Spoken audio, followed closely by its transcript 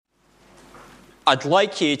I'd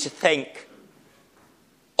like you to think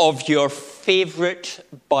of your favourite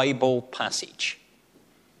Bible passage.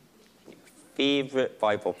 Your favourite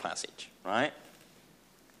Bible passage, right?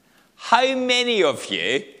 How many of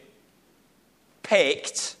you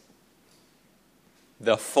picked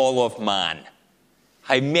the fall of man?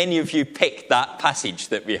 How many of you picked that passage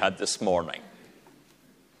that we had this morning?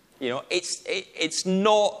 You know, it's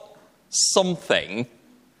not something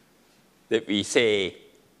that we say,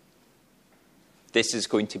 this is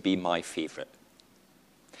going to be my favourite.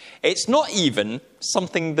 It's not even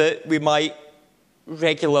something that we might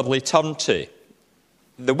regularly turn to.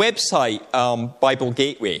 The website, Bible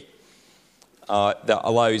Gateway, that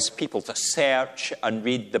allows people to search and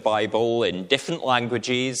read the Bible in different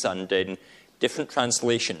languages and in different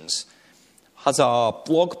translations, has a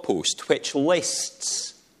blog post which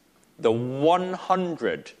lists the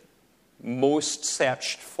 100 most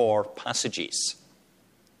searched for passages.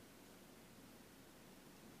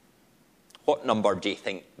 What number do you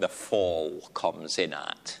think the fall comes in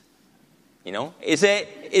at? You know, is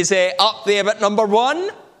it up there at number 1?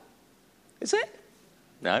 Is it?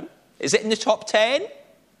 No. Is it in the top 10?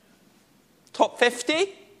 Top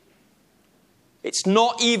 50? It's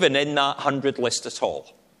not even in that 100 list at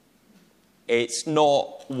all. It's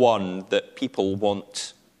not one that people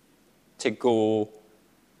want to go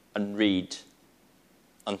and read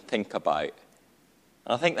and think about.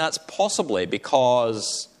 I think that's possibly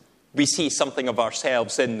because we see something of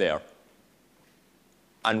ourselves in there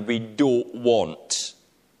and we don't want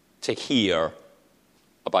to hear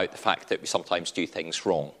about the fact that we sometimes do things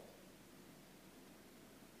wrong.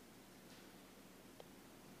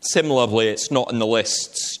 Similarly, it's not in the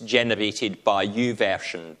lists generated by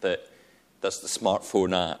YouVersion that does the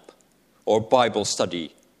smartphone app or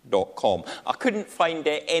BibleStudy.com. I couldn't find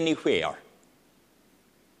it anywhere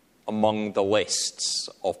among the lists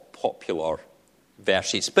of popular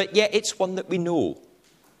verses, but yet it's one that we know.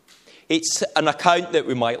 It's an account that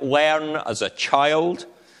we might learn as a child.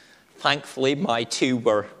 Thankfully, my two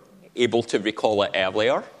were able to recall it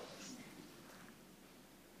earlier.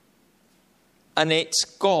 And it's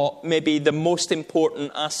got maybe the most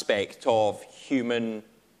important aspect of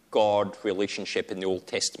human-God relationship in the Old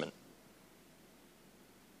Testament.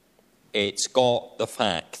 It's got the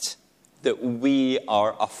fact that we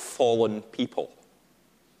are a fallen people,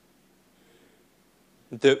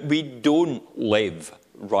 that we don't live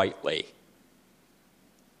rightly,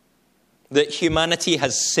 that humanity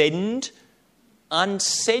has sinned and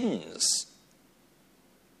sins.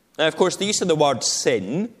 Now, of course, the use of the word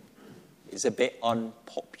sin is a bit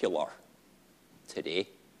unpopular today.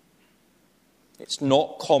 It's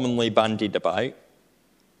not commonly bandied about,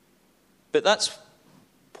 but that's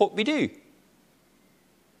what we do.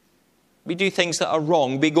 We do things that are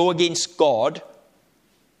wrong. We go against God.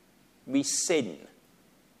 We sin.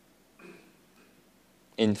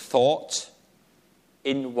 In thought,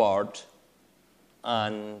 in word,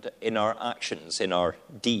 and in our actions, in our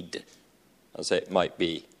deed, as it might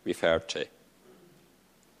be referred to.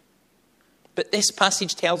 But this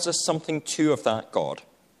passage tells us something too of that God.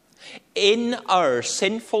 In our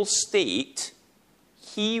sinful state,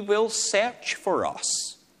 He will search for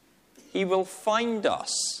us. He will find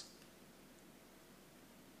us.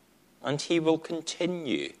 And He will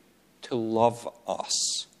continue to love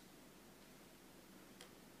us.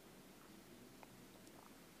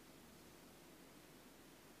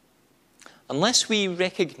 Unless we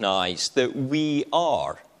recognize that we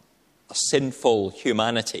are a sinful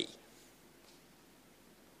humanity,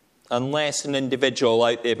 unless an individual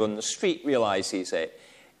out there on the street realizes it,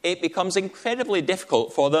 it becomes incredibly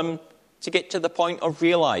difficult for them to get to the point of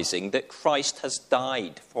realizing that Christ has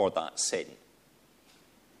died for that sin.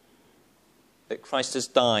 That Christ has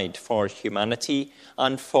died for humanity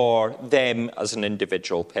and for them as an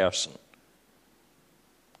individual person.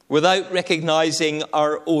 Without recognizing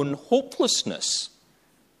our own hopelessness,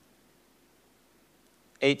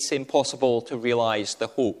 it's impossible to realize the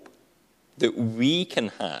hope that we can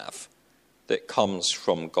have that comes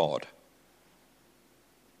from God.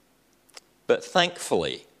 But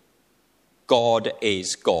thankfully, God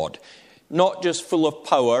is God. Not just full of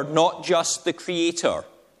power, not just the Creator,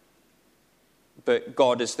 but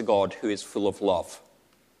God is the God who is full of love.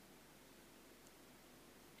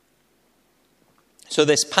 So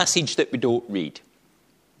this passage that we don't read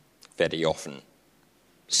very often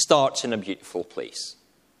starts in a beautiful place,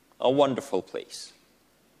 a wonderful place,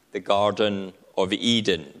 the Garden of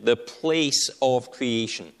Eden, the place of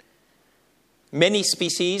creation. Many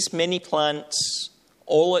species, many plants,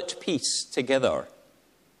 all at peace together,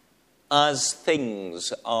 as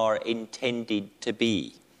things are intended to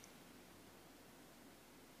be.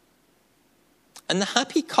 And the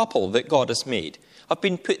happy couple that God has made have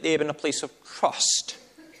been put there in a place of trust.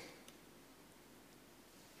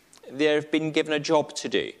 They've been given a job to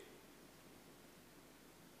do.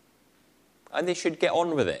 And they should get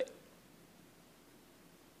on with it.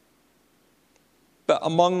 But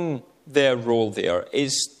among their role there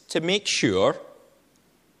is to make sure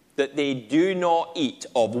that they do not eat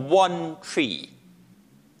of one tree.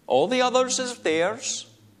 All the others is theirs,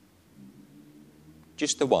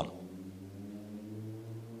 just the one.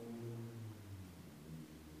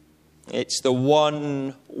 It's the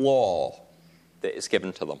one law that is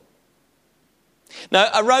given to them. Now,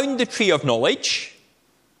 around the tree of knowledge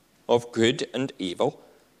of good and evil,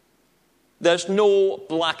 there's no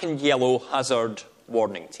black and yellow hazard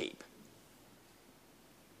warning tape.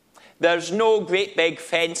 There's no great big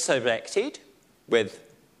fence erected with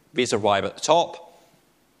razor wire at the top.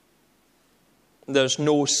 There's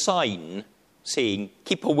no sign saying,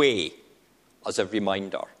 keep away, as a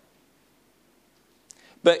reminder.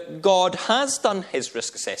 But God has done his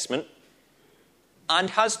risk assessment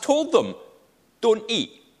and has told them, don't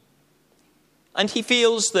eat. And he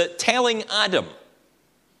feels that telling Adam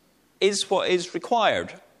is what is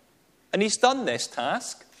required. And he's done this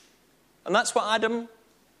task. And that's what Adam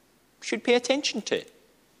should pay attention to.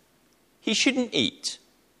 He shouldn't eat.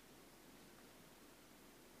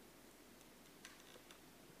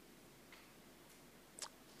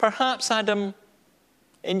 Perhaps Adam,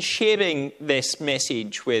 in sharing this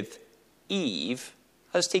message with Eve,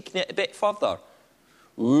 has taken it a bit further.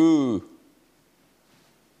 Ooh,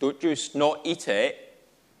 don't just not eat it.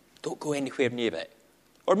 Don't go anywhere near it.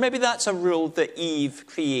 Or maybe that's a rule that Eve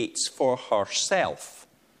creates for herself.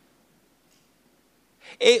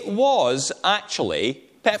 It was actually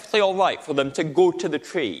perfectly all right for them to go to the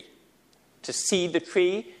tree, to see the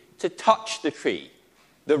tree, to touch the tree.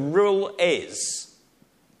 The rule is,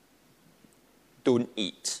 don't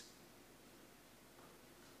eat.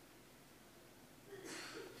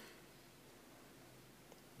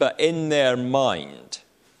 But in their mind,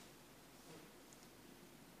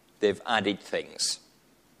 they've added things.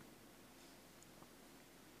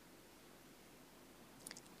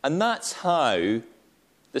 And that's how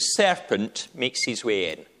the serpent makes his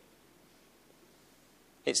way in.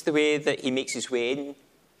 It's the way that he makes his way in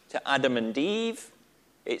to Adam and Eve.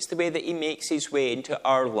 It's the way that he makes his way into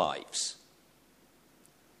our lives.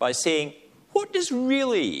 By saying, what does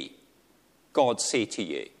really God say to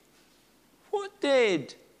you? What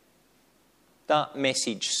did that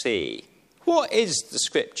message say? What is the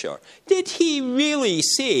scripture? Did he really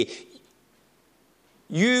say,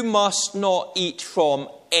 you must not eat from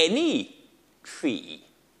any tree?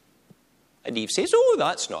 And Eve says, oh,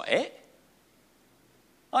 that's not it.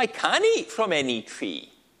 I can eat from any tree.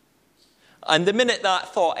 And the minute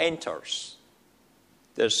that thought enters,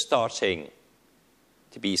 there's starting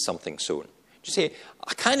to be something sown. You say,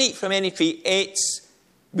 I can't eat from any tree.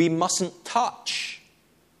 We mustn't touch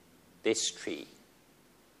this tree,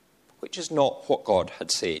 which is not what God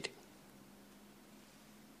had said.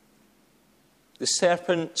 The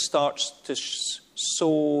serpent starts to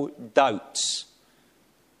sow doubts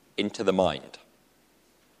into the mind.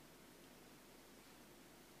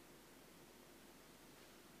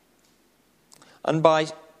 And by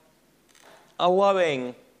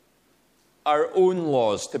allowing our own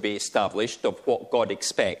laws to be established of what God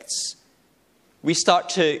expects, we start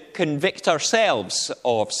to convict ourselves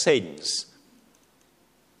of sins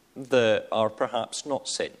that are perhaps not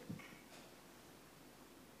sin.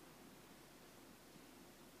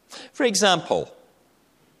 For example,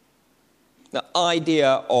 the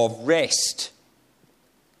idea of rest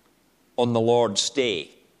on the Lord's Day.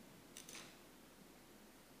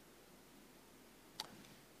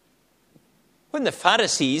 When the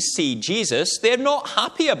Pharisees see Jesus, they're not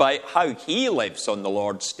happy about how he lives on the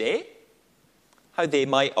Lord's Day, how they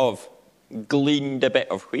might have gleaned a bit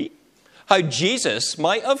of wheat, how Jesus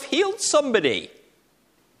might have healed somebody.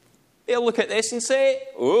 They'll look at this and say,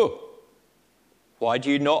 oh, why do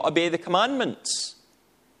you not obey the commandments?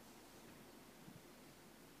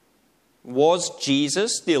 Was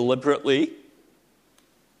Jesus deliberately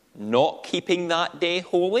not keeping that day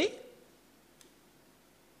holy?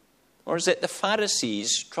 Or is it the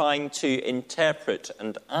Pharisees trying to interpret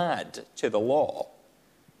and add to the law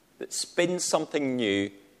that spins something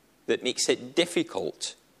new that makes it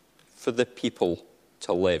difficult for the people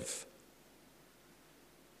to live?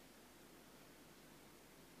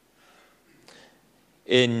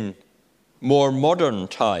 In more modern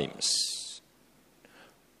times,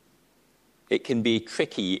 it can be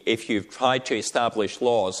tricky if you've tried to establish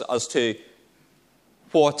laws as to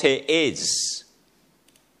what it is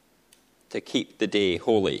to keep the day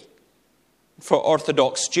holy. for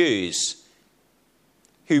Orthodox Jews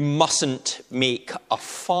who mustn't make a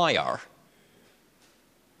fire,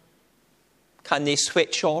 can they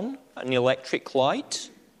switch on an electric light?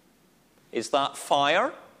 Is that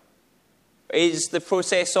fire? Is the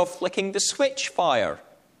process of flicking the switch fire?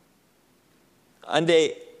 And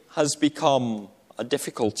it has become a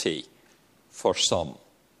difficulty for some.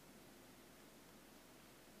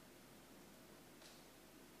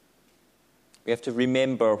 We have to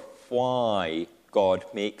remember why God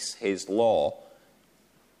makes his law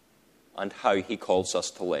and how he calls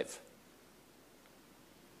us to live.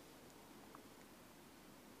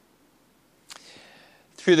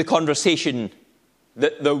 Through the conversation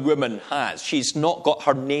that the woman has, she's not got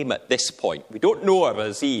her name at this point. We don't know her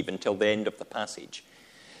as Eve until the end of the passage.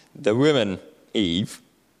 The woman, Eve,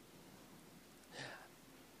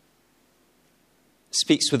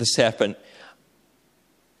 speaks with the serpent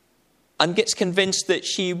and gets convinced that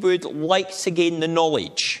she would like to gain the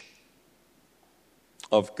knowledge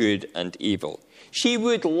of good and evil. She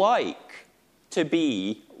would like to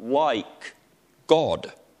be like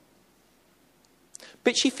God.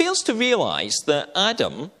 But she fails to realize that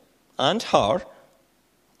Adam and her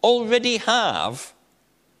already have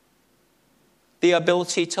the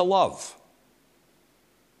ability to love,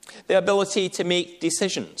 the ability to make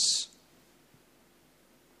decisions,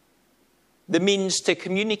 the means to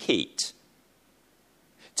communicate,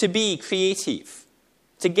 to be creative,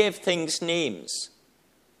 to give things names.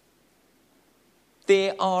 They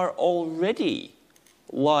are already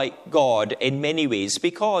like God in many ways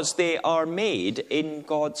because they are made in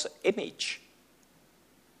God's image.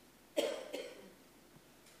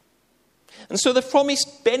 And so the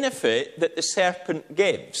promised benefit that the serpent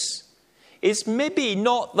gives is maybe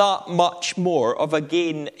not that much more of a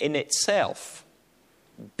gain in itself.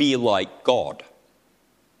 Be like God.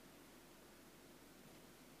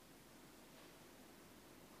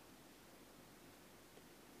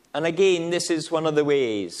 And again, this is one of the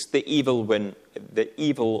ways the evil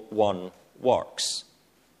one works.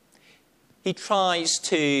 He tries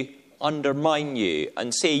to undermine you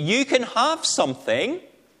and say, you can have something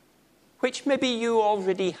which maybe you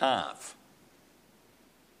already have.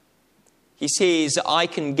 He says, I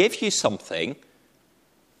can give you something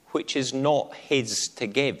which is not his to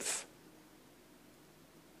give.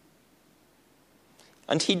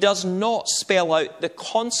 And he does not spell out the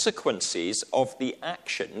consequences of the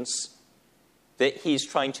actions that he's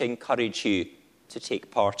trying to encourage you to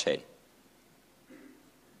take part in.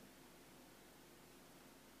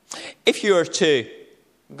 If you are to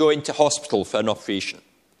go into hospital for an operation,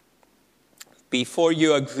 before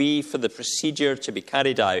you agree for the procedure to be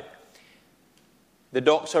carried out, the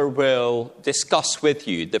doctor will discuss with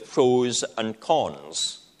you the pros and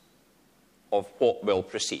cons of what will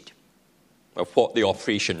proceed, of what the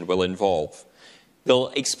operation will involve. They'll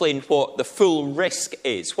explain what the full risk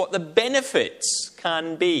is, what the benefits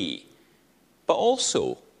can be, but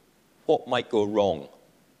also what might go wrong.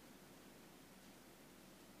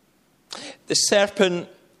 The serpent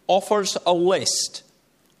offers a list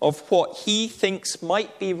of what he thinks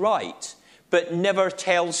might be right, but never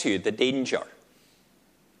tells you the danger.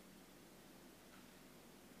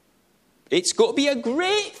 It's got to be a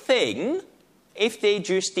great thing if they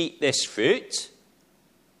just eat this fruit.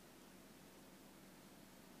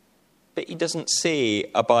 But he doesn't say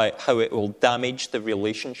about how it will damage the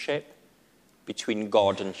relationship between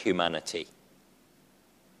God and humanity.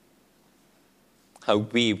 How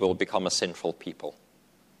we will become a sinful people.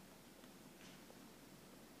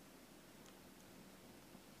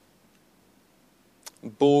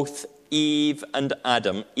 Both Eve and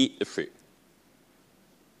Adam eat the fruit.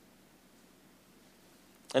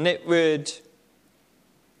 And it would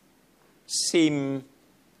seem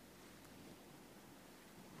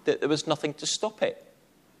that there was nothing to stop it.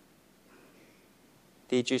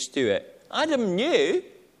 They just do it. Adam knew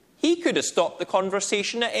he could have stopped the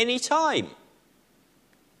conversation at any time.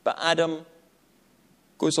 But Adam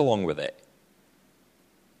goes along with it.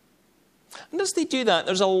 And as they do that,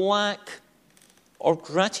 there's a lack of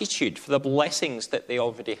gratitude for the blessings that they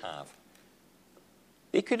already have.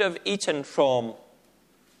 They could have eaten from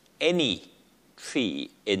any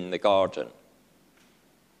tree in the garden,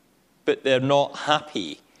 but they're not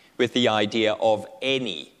happy with the idea of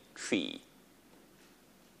any tree.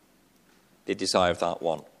 They desire that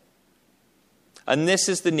one. And this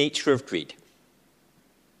is the nature of greed.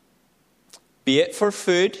 Be it for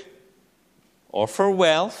food, or for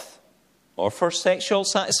wealth, or for sexual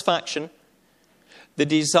satisfaction, the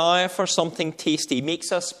desire for something tasty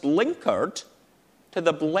makes us blinkered to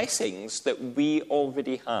the blessings that we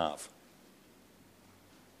already have.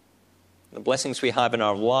 The blessings we have in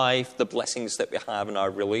our life, the blessings that we have in our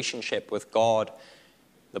relationship with God,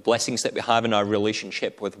 the blessings that we have in our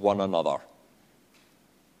relationship with one another.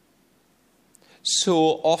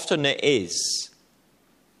 So often it is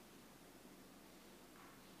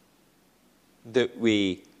that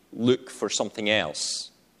we look for something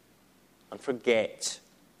else and forget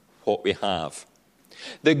what we have.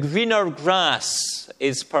 The greener grass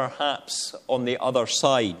is perhaps on the other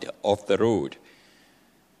side of the road.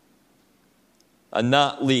 And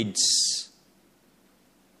that leads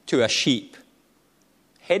to a sheep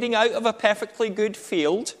heading out of a perfectly good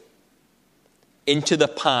field into the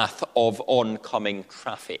path of oncoming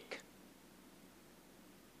traffic.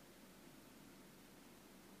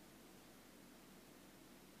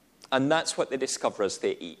 And that's what they discover as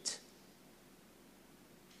they eat.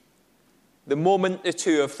 The moment the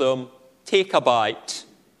two of them take a bite,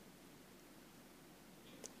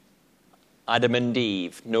 Adam and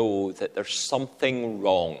Eve know that there's something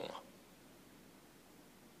wrong.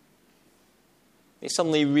 They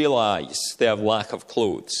suddenly realize their lack of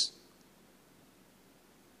clothes,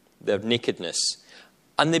 their nakedness,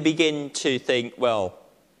 and they begin to think, well,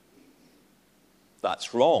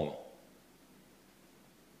 that's wrong.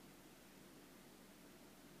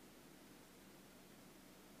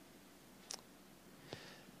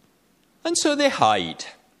 And so they hide.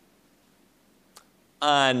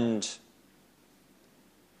 And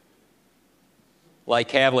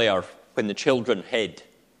like earlier, when the children hid,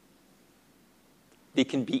 they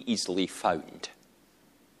can be easily found.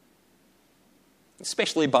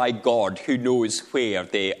 Especially by God, who knows where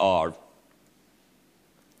they are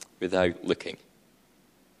without looking.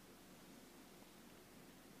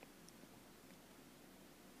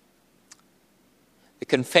 The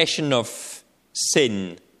confession of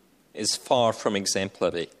sin is far from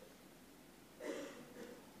exemplary.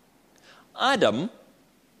 Adam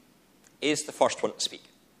is the first one to speak.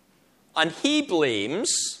 And he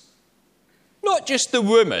blames not just the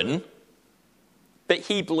woman, but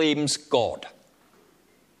he blames God.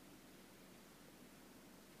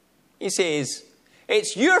 He says,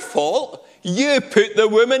 it's your fault. You put the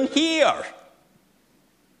woman here.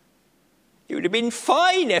 It would have been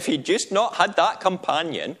fine if he'd just not had that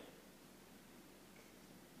companion.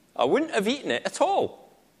 I wouldn't have eaten it at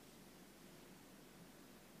all.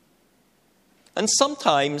 And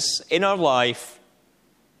sometimes in our life,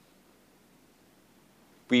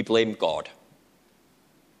 we blame God.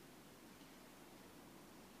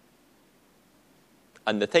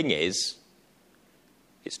 And the thing is,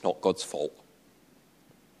 it's not God's fault.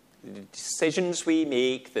 The decisions we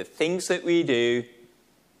make, the things that we do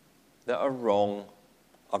that are wrong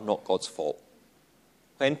are not God's fault.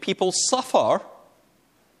 When people suffer,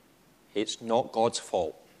 it's not God's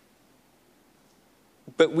fault.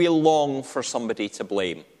 But we long for somebody to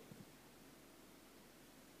blame.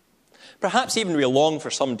 Perhaps even we long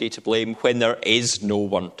for somebody to blame when there is no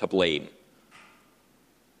one to blame.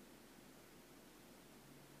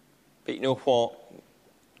 But you know what?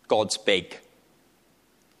 God's big.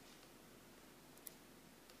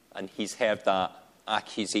 And he's heard that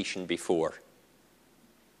accusation before.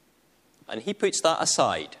 And he puts that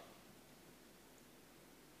aside.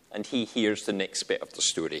 And he hears the next bit of the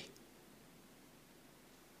story.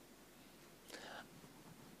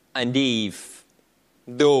 And Eve,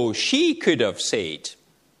 though she could have said,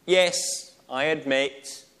 yes, I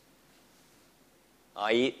admit,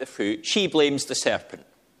 I ate the fruit, she blames the serpent.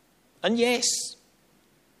 And yes,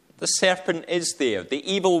 the serpent is there. The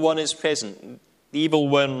evil one is present. The evil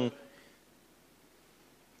one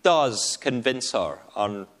does convince her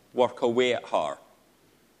and work away at her.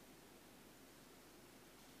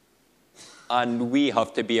 And we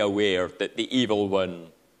have to be aware that the evil one,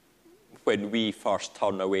 when we first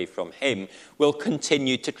turn away from him, will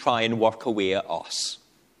continue to try and work away at us.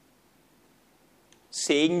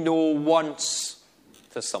 Saying no once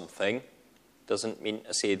to something doesn't mean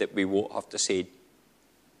to say that we won't have to say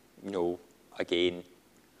no again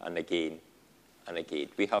and again and again.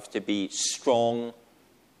 We have to be strong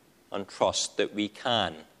and trust that we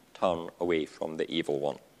can turn away from the evil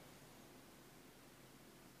one.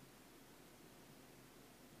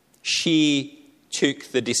 She took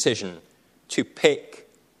the decision to pick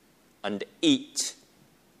and eat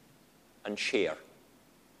and share.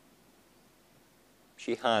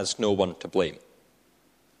 She has no one to blame.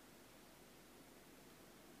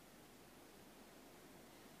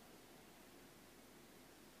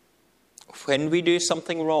 When we do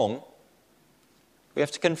something wrong, we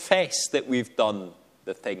have to confess that we've done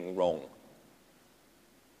the thing wrong.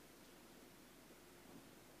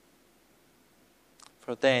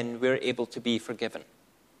 For then we're able to be forgiven.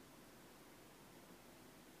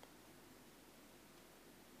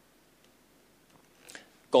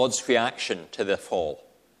 God's reaction to the fall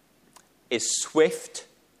is swift,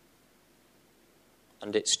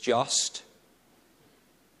 and it's just,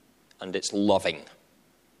 and it's loving.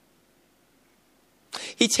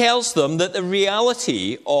 He tells them that the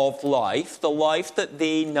reality of life, the life that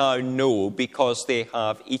they now know because they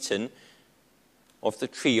have eaten of the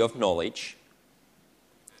tree of knowledge,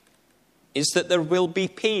 is that there will be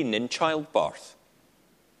pain in childbirth,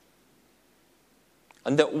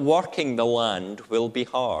 and that working the land will be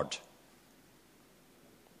hard.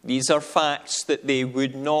 These are facts that they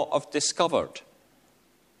would not have discovered,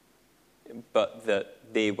 but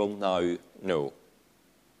that they will now know.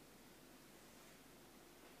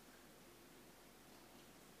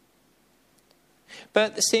 But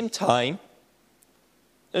at the same time,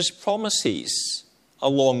 there's promises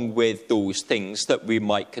along with those things that we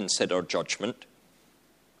might consider judgment.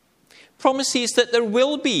 Promises that there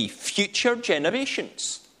will be future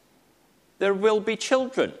generations. There will be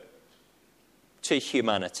children to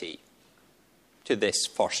humanity, to this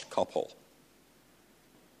first couple.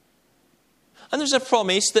 And there's a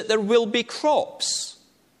promise that there will be crops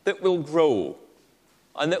that will grow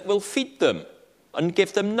and that will feed them and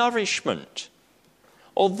give them nourishment.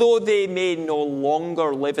 Although they may no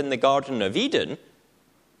longer live in the Garden of Eden,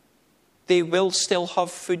 they will still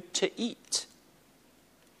have food to eat.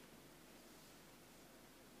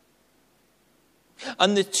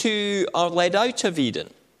 And the two are led out of Eden.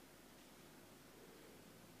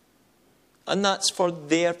 And that's for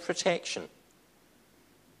their protection.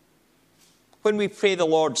 When we pray the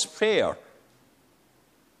Lord's Prayer,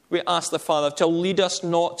 we ask the Father to lead us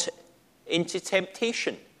not into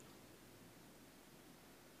temptation.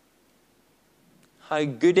 How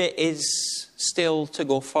good it is still to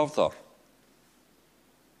go further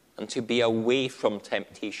and to be away from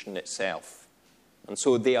temptation itself. And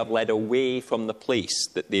so they are led away from the place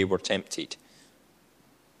that they were tempted,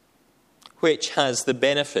 which has the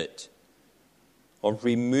benefit of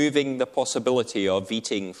removing the possibility of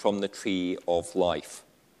eating from the tree of life.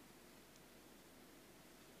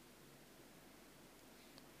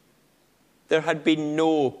 There had been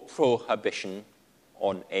no prohibition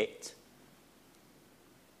on it,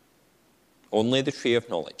 only the tree of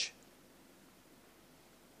knowledge.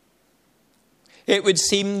 It would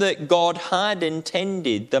seem that God had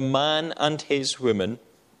intended the man and his woman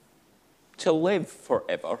to live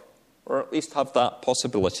forever, or at least have that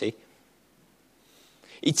possibility.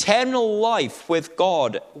 Eternal life with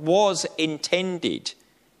God was intended,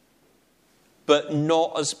 but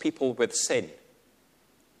not as people with sin.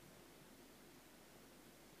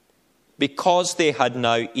 Because they had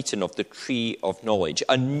now eaten of the tree of knowledge,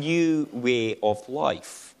 a new way of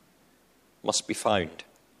life must be found.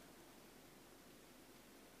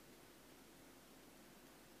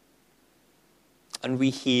 And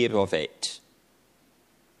we hear of it,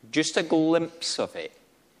 just a glimpse of it,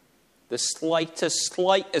 the slightest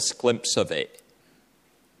glimpse of it,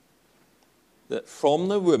 that from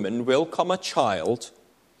the woman will come a child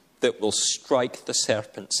that will strike the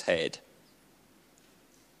serpent's head,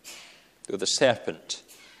 though the serpent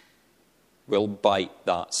will bite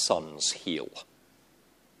that son's heel.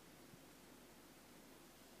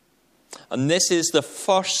 And this is the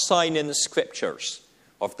first sign in the Scriptures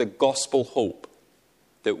of the gospel hope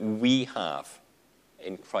that we have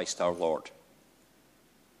in Christ our Lord.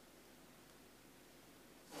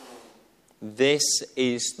 This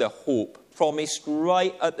is the hope promised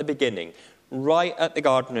right at the beginning, right at the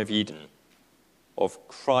Garden of Eden, of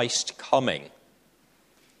Christ coming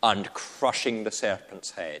and crushing the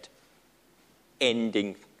serpent's head,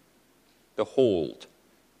 ending the hold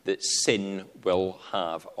that sin will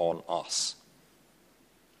have on us.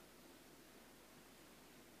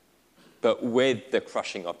 But with the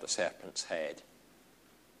crushing of the serpent's head,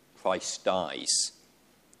 Christ dies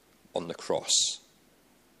on the cross.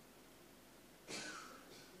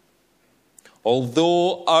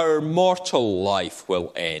 Although our mortal life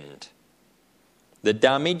will end, the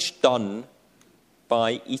damage done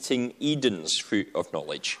by eating Eden's fruit of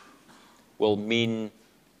knowledge will mean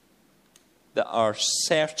that our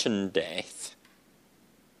certain death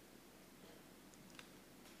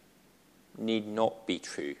need not be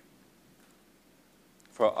true.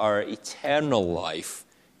 For our eternal life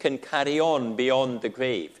can carry on beyond the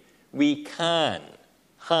grave. We can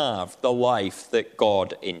have the life that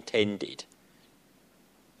God intended,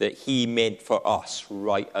 that he meant for us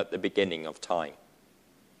right at the beginning of time.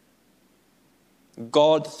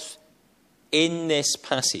 God, in this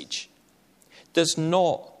passage, does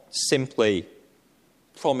not simply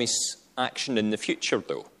promise action in the future,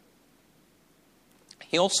 though.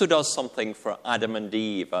 He also does something for Adam and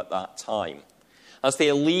Eve at that time. As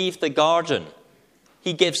they leave the garden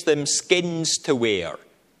He gives them skins to wear,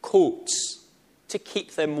 coats to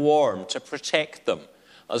keep them warm, to protect them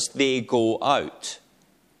as they go out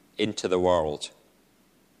into the world.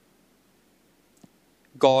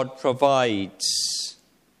 God provides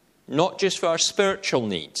not just for our spiritual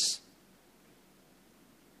needs,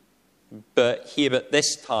 but here at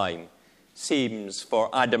this time seems for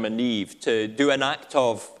Adam and Eve to do an act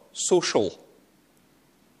of social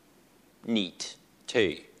need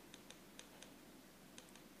too.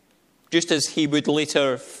 Just as he would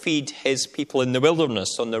later feed his people in the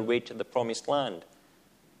wilderness on their way to the promised land.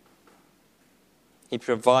 He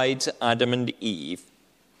provides Adam and Eve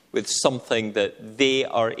with something that they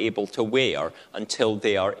are able to wear until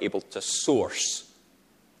they are able to source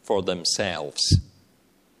for themselves.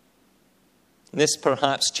 This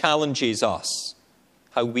perhaps challenges us,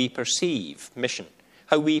 how we perceive mission,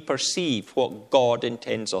 how we perceive what God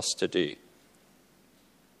intends us to do,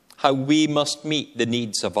 how we must meet the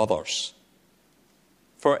needs of others.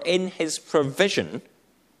 For in his provision,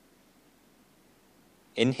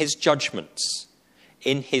 in his judgments,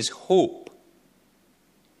 in his hope,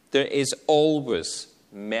 there is always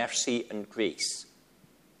mercy and grace.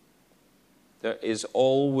 There is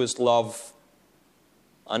always love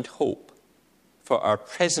and hope for our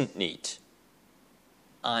present need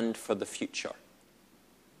and for the future.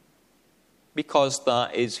 Because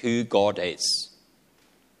that is who God is,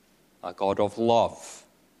 a God of love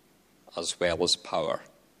as well as power.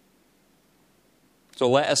 So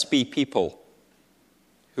let us be people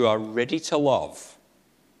who are ready to love,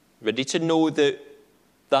 ready to know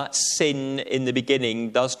that sin in the beginning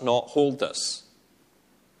does not hold us,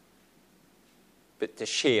 but to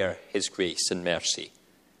share his grace and mercy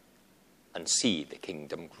and see the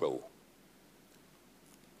kingdom grow.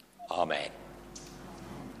 Amen.